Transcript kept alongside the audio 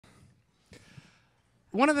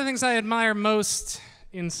One of the things I admire most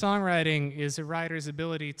in songwriting is a writer's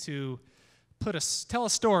ability to tell a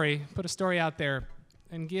story, put a story out there,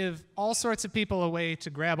 and give all sorts of people a way to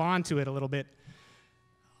grab onto it a little bit.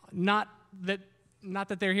 Not that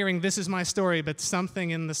they're hearing "this is my story," but something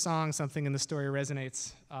in the song, something in the story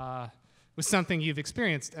resonates with something you've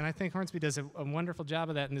experienced. And I think Hornby does a wonderful job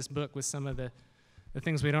of that in this book with some of the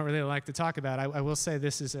things we don't really like to talk about. I will say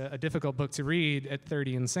this is a difficult book to read at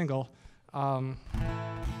 30 and single. So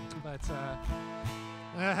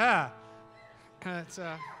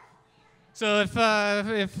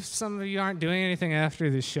if some of you aren't doing anything after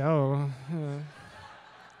the show,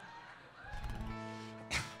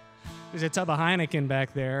 there's a tub of Heineken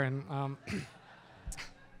back there, and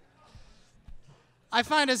I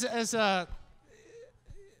find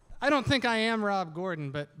I don't think I am Rob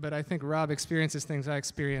Gordon, but I think Rob experiences things I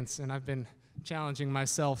experience, and I've been challenging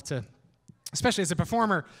myself to, especially as a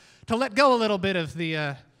performer, to let go a little bit of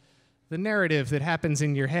the narrative that happens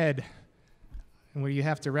in your head, and where you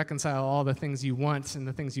have to reconcile all the things you want and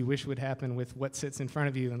the things you wish would happen with what sits in front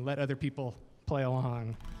of you and let other people play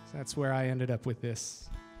along. So that's where I ended up with this.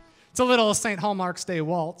 It's a little St. Hallmark's Day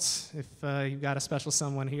waltz. If you've got a special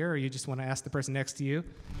someone here or you just want to ask the person next to you,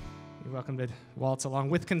 you're welcome to waltz along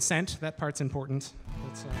with consent. That part's important.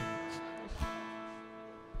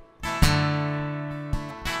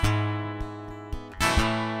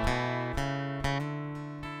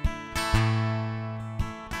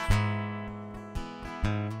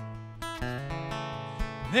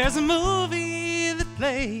 There's a movie that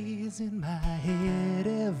plays in my head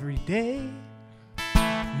every day,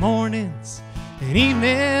 mornings and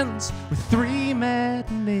evenings with 3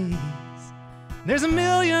 matinees. There's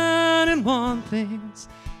 1,000,001 things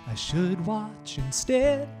I should watch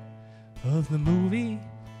instead of the movie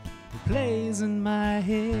that plays in my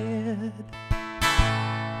head.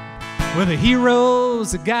 Well, the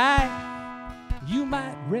hero's a guy you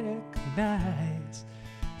might recognize.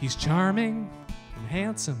 He's charming and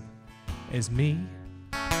handsome as me,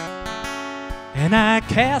 and I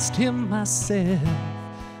cast him myself.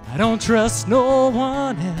 I don't trust no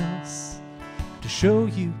one else to show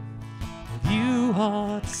you what you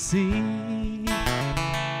ought to see.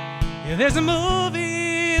 Yeah, there's a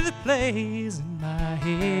movie that plays in my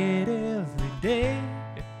head every day,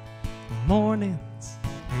 mornings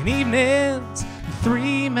and evenings and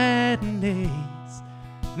 3 matinees.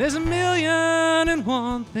 There's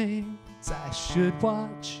 1,000,001 things I should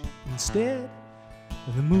watch instead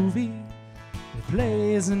of the movie that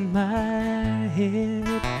plays in my head.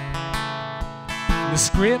 The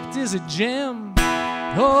script is a gem,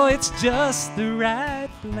 oh, it's just the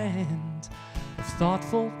right blend of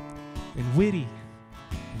thoughtful and witty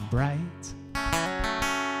and bright.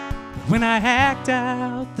 But when I act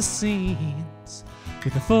out the scenes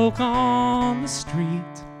with the folk on the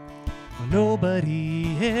street, well,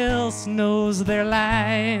 nobody else knows their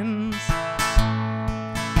lines.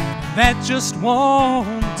 That just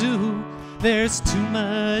won't do. There's too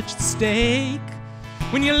much at stake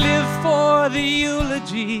when you live for the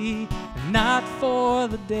eulogy and not for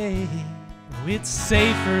the day. Oh, it's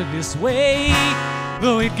safer this way,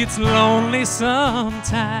 though it gets lonely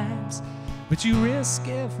sometimes. But you risk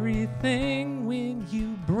everything when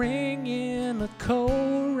you bring in a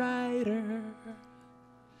co-writer.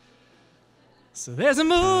 So there's a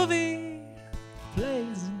movie that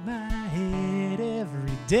plays in my head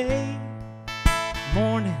every day,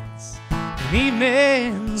 mornings and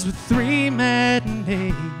evenings with 3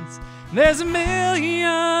 matinees. There's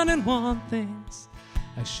 1,000,001 things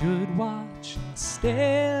I should watch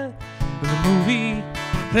instead of the movie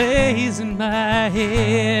that plays in my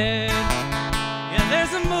head. Yeah,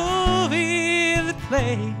 there's a movie that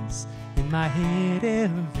plays in my head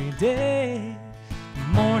every day,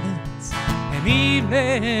 mornings and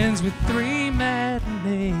evenings with 3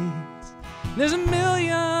 matinees. There's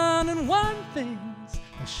 1,000,001 things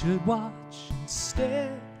I should watch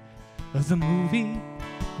instead of the movie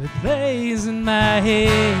that plays in my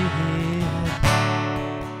head.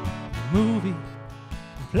 The movie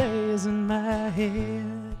that plays in my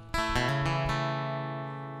head.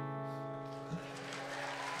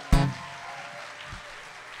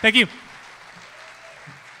 Thank you.